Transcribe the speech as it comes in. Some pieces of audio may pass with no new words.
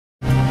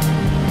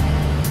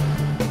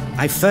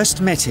I first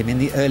met him in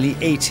the early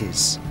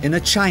 80s in a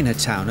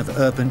Chinatown of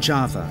urban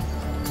Java.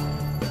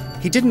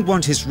 He didn't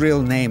want his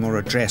real name or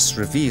address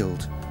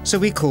revealed, so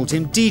we called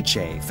him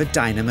DJ for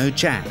Dynamo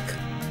Jack.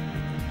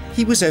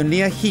 He was only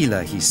a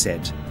healer, he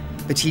said,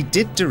 but he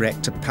did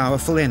direct a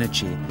powerful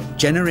energy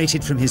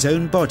generated from his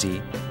own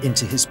body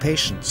into his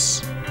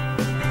patients.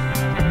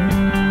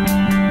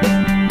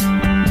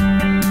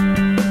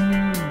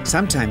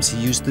 Sometimes he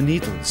used the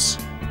needles,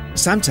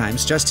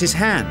 sometimes just his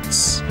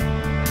hands.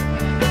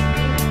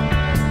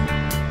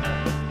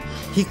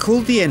 He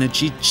called the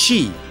energy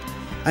Qi,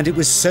 and it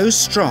was so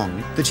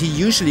strong that he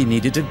usually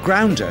needed a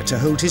grounder to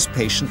hold his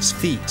patients'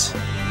 feet.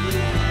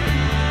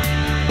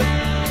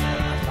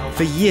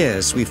 For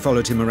years we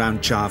followed him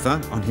around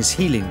Java on his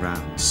healing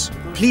rounds,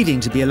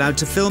 pleading to be allowed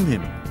to film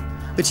him,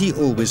 but he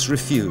always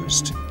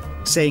refused,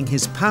 saying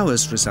his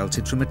powers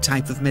resulted from a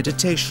type of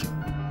meditation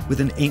with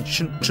an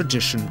ancient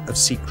tradition of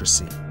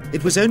secrecy.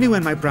 It was only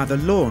when my brother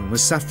Lorne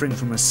was suffering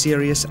from a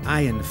serious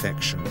eye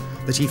infection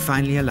that he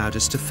finally allowed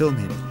us to film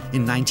him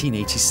in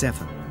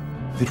 1987.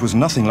 It was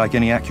nothing like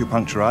any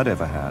acupuncture I'd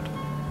ever had.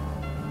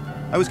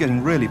 I was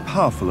getting really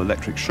powerful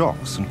electric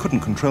shocks and couldn't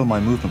control my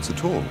movements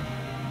at all.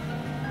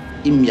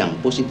 Yin yang,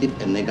 positive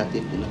and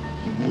negative, you know.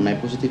 And my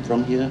positive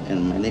from here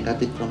and my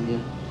negative from here.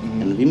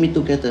 And we meet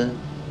together,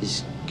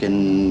 it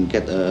can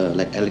get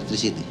like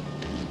electricity.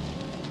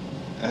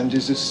 And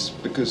is this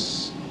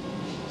because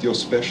you're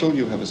special?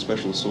 You have a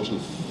special sort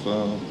of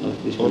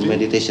it's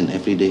meditation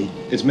every day.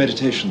 It's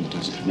meditation that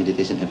does it?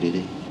 Meditation every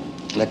day.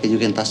 Like you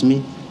can touch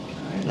me,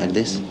 like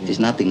this. It's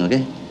nothing,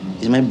 okay?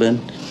 It's my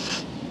burn.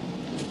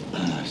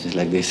 Just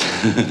like this.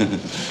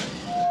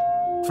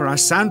 For our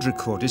sound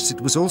recordist, it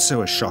was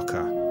also a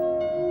shocker.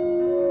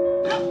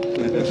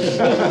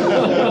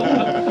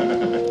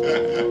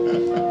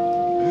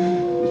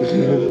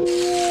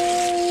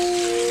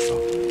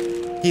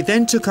 He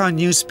then took our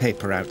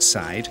newspaper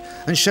outside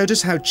and showed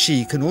us how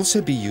Qi can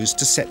also be used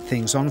to set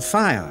things on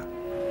fire.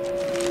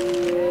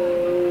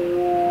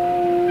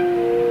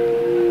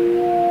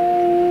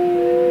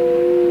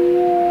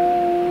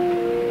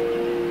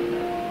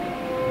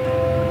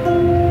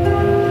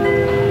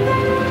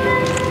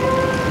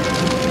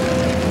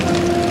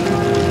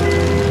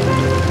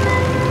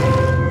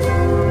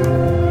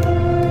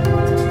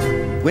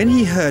 When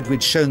he heard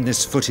we'd shown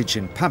this footage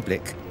in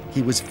public,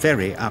 he was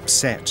very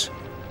upset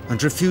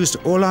and refused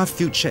all our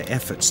future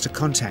efforts to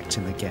contact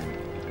him again.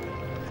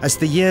 As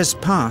the years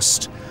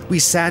passed, we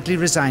sadly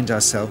resigned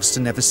ourselves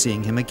to never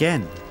seeing him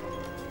again.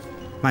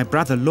 My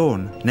brother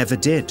Lorne never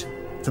did,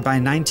 for by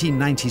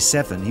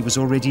 1997 he was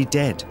already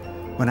dead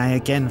when I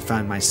again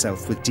found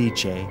myself with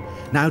DJ,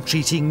 now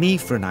treating me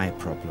for an eye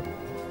problem.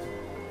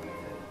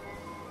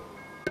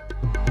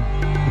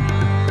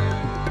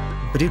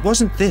 But it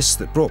wasn't this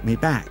that brought me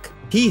back.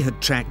 He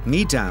had tracked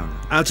me down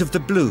out of the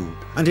blue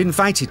and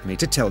invited me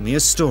to tell me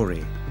a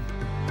story.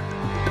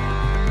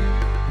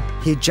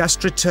 He had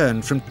just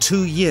returned from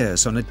 2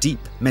 years on a deep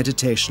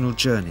meditational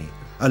journey,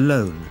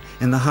 alone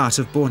in the heart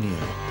of Borneo.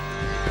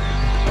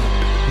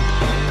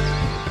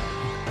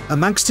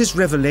 Amongst his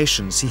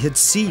revelations, he had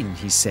seen,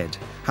 he said,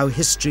 how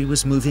history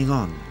was moving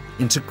on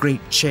into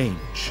great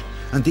change,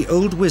 and the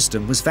old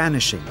wisdom was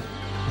vanishing.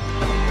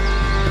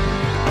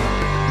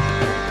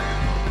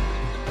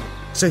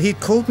 So he'd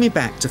called me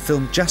back to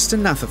film just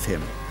enough of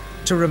him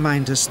to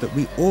remind us that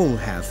we all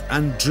have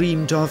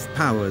undreamed of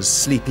powers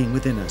sleeping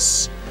within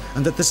us,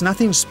 and that there's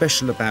nothing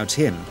special about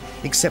him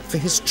except for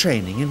his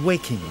training in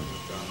waking them.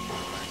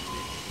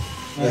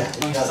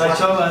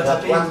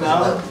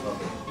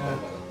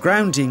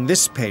 Grounding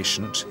this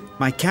patient,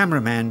 my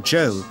cameraman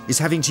Joe is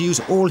having to use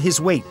all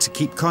his weight to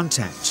keep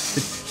contact.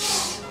 But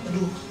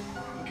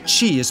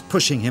Qi is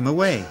pushing him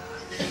away.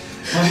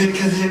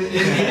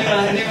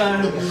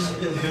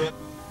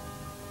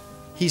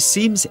 He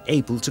seems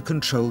able to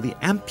control the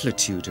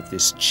amplitude of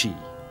this Qi,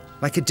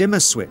 like a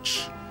dimmer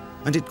switch,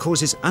 and it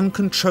causes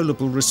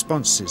uncontrollable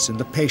responses in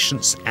the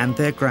patients and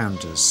their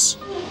grounders.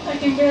 I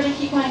can barely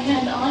keep my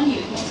hand on you.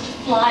 It must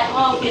fly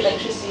off, the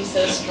electricity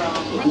so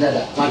strong.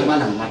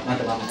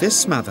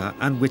 This mother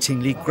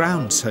unwittingly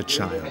grounds her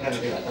child.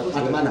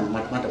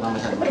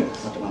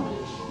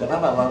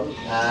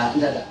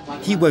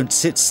 He won't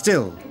sit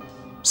still,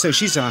 so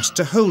she's asked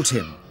to hold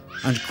him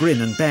and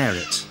grin and bear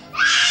it.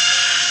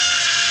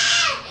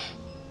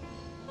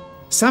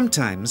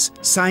 Sometimes,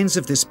 signs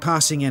of this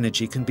passing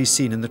energy can be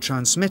seen in the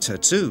transmitter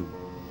too.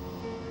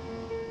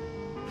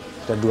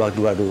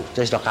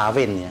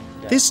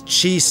 This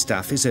Qi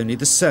stuff is only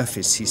the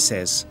surface, he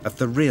says, of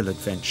the real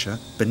adventure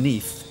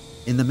beneath,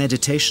 in the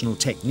meditational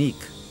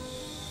technique,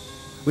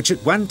 which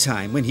at one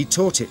time, when he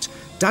taught it,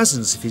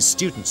 dozens of his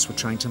students were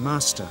trying to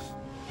master.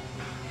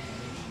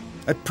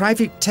 At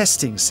private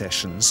testing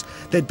sessions,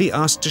 they'd be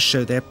asked to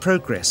show their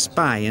progress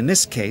by, in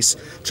this case,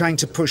 trying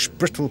to push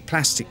brittle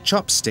plastic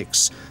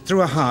chopsticks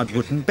through a hard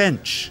wooden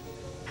bench.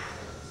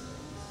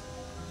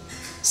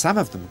 Some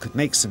of them could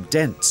make some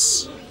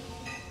dents,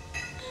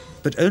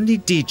 but only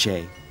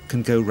DJ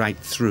can go right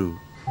through.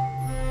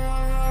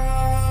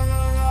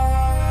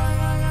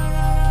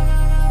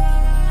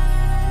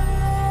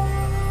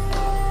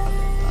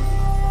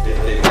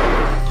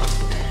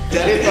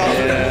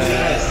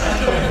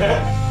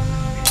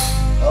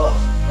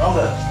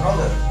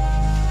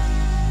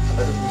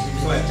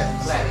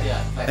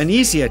 An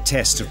easier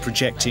test of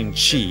projecting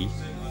qi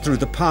through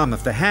the palm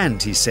of the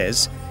hand, he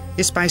says,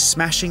 is by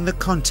smashing the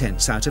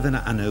contents out of an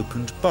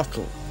unopened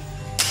bottle.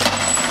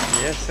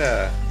 Yes,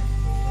 sir.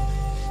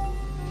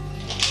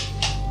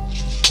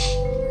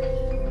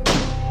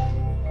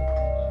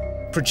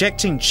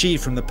 Projecting qi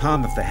from the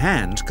palm of the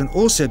hand can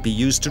also be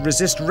used to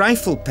resist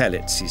rifle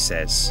pellets, he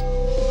says.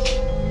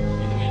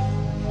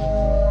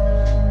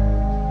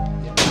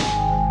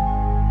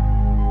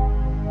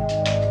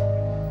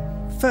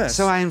 First,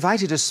 so I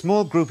invited a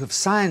small group of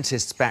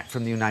scientists back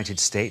from the United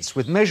States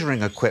with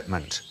measuring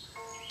equipment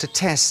to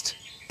test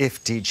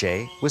if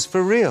DJ was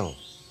for real.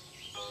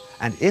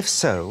 And if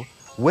so,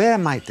 where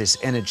might this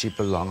energy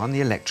belong on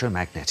the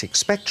electromagnetic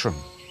spectrum?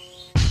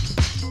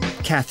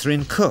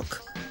 Catherine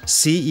Cook,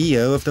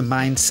 CEO of the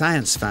Mind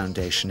Science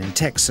Foundation in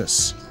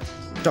Texas.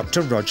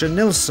 Dr. Roger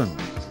Nilsson,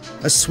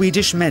 a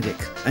Swedish medic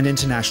and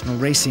international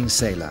racing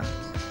sailor.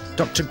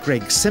 Dr.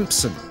 Greg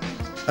Simpson,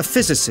 a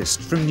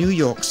physicist from New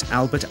York's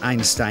Albert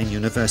Einstein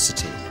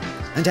University.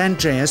 And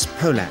Andreas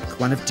Polak,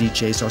 one of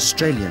DJ's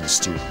Australian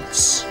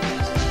students.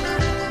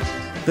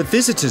 The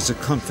visitors are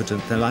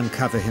confident they'll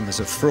uncover him as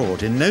a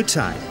fraud in no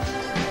time.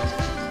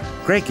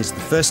 Greg is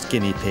the first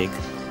guinea pig,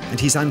 and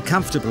he's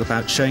uncomfortable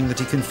about showing that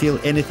he can feel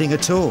anything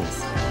at all.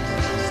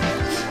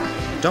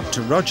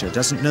 Dr. Roger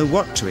doesn't know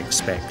what to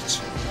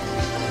expect.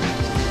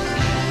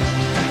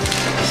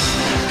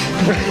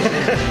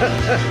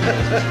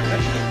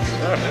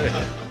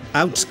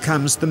 Out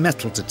comes the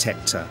metal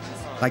detector,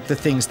 like the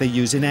things they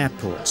use in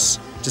airports,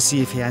 to see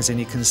if he has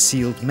any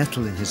concealed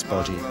metal in his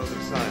body.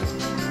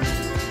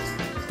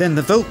 Then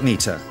the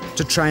voltmeter,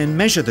 to try and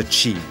measure the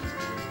qi.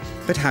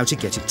 But how to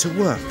get it to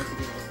work?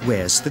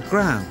 Where's the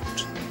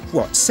ground?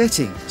 What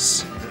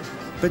settings?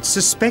 But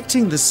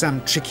suspecting there's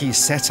some tricky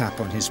setup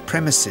on his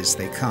premises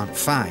they can't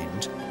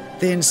find,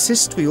 they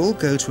insist we all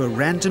go to a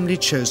randomly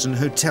chosen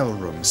hotel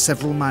room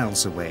several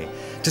miles away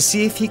to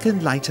see if he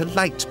can light a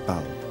light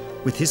bulb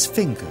with his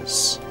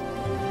fingers.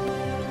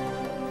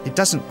 It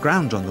doesn't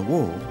ground on the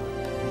wall.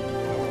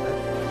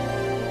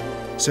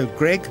 So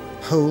Greg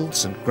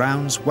holds and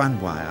grounds one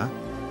wire,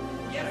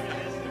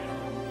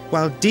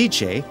 while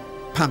DJ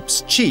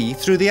pumps qi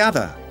through the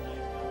other.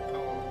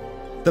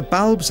 The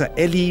bulbs are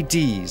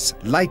LEDs,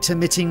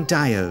 light-emitting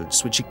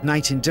diodes, which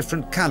ignite in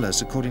different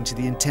colors according to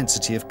the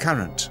intensity of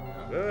current.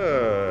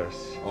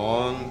 Yes.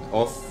 On,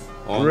 off,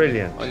 on.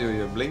 Brilliant. Oh,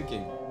 you're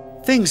blinking.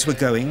 Things were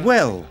going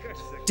well.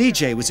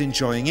 DJ was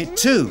enjoying it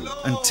too,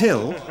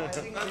 until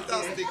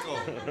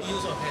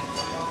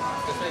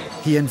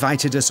he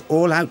invited us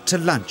all out to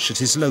lunch at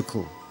his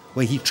local,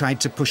 where he tried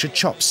to push a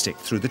chopstick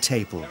through the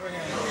table.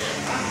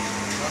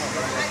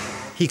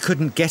 He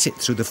couldn't get it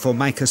through the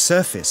formica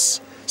surface,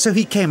 so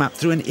he came up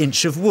through an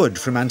inch of wood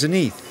from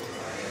underneath.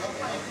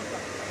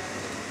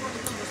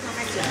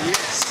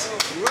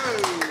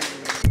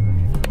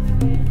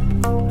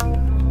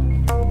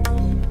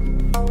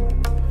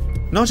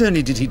 Not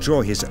only did he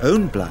draw his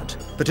own blood,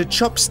 but a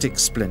chopstick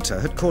splinter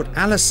had caught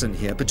Alison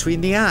here between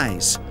the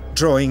eyes,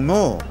 drawing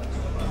more.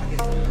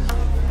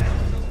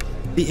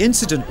 The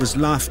incident was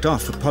laughed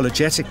off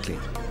apologetically,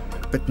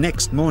 but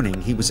next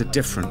morning he was a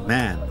different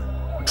man,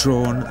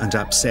 drawn and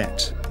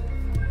upset.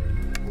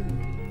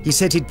 He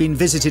said he'd been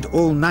visited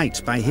all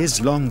night by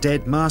his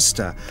long-dead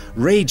master,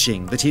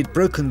 raging that he'd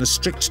broken the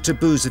strict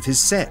taboos of his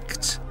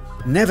sect,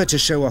 never to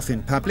show off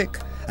in public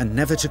and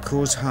never to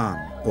cause harm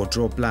or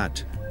draw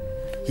blood.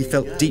 He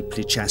felt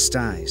deeply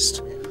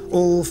chastised.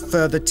 All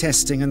further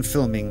testing and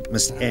filming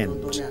must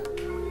end.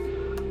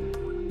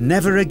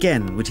 Never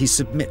again would he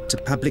submit to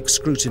public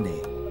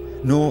scrutiny,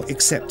 nor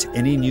accept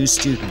any new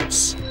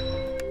students.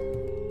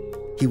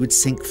 He would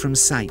sink from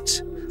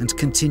sight and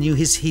continue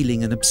his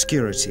healing in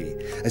obscurity,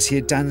 as he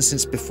had done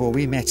since before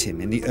we met him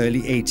in the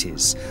early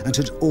 80s and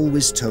had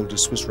always told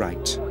us was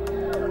right.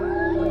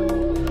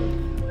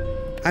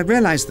 I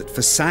realized that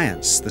for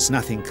science there's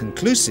nothing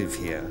conclusive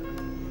here.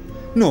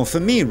 Nor for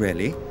me,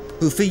 really,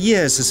 who for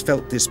years has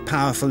felt this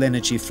powerful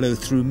energy flow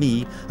through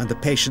me and the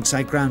patients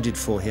I grounded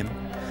for him,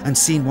 and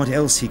seen what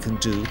else he can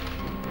do.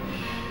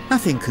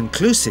 Nothing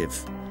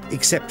conclusive,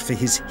 except for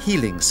his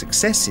healing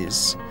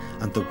successes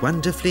and the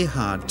wonderfully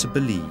hard to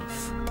believe.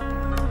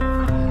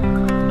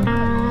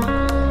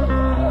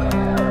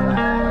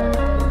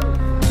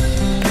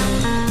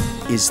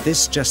 Is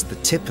this just the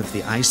tip of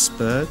the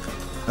iceberg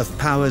of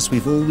powers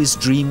we've always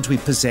dreamed we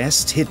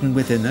possessed hidden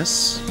within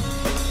us?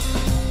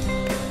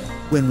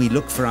 When we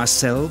look for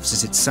ourselves,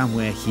 is it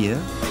somewhere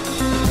here?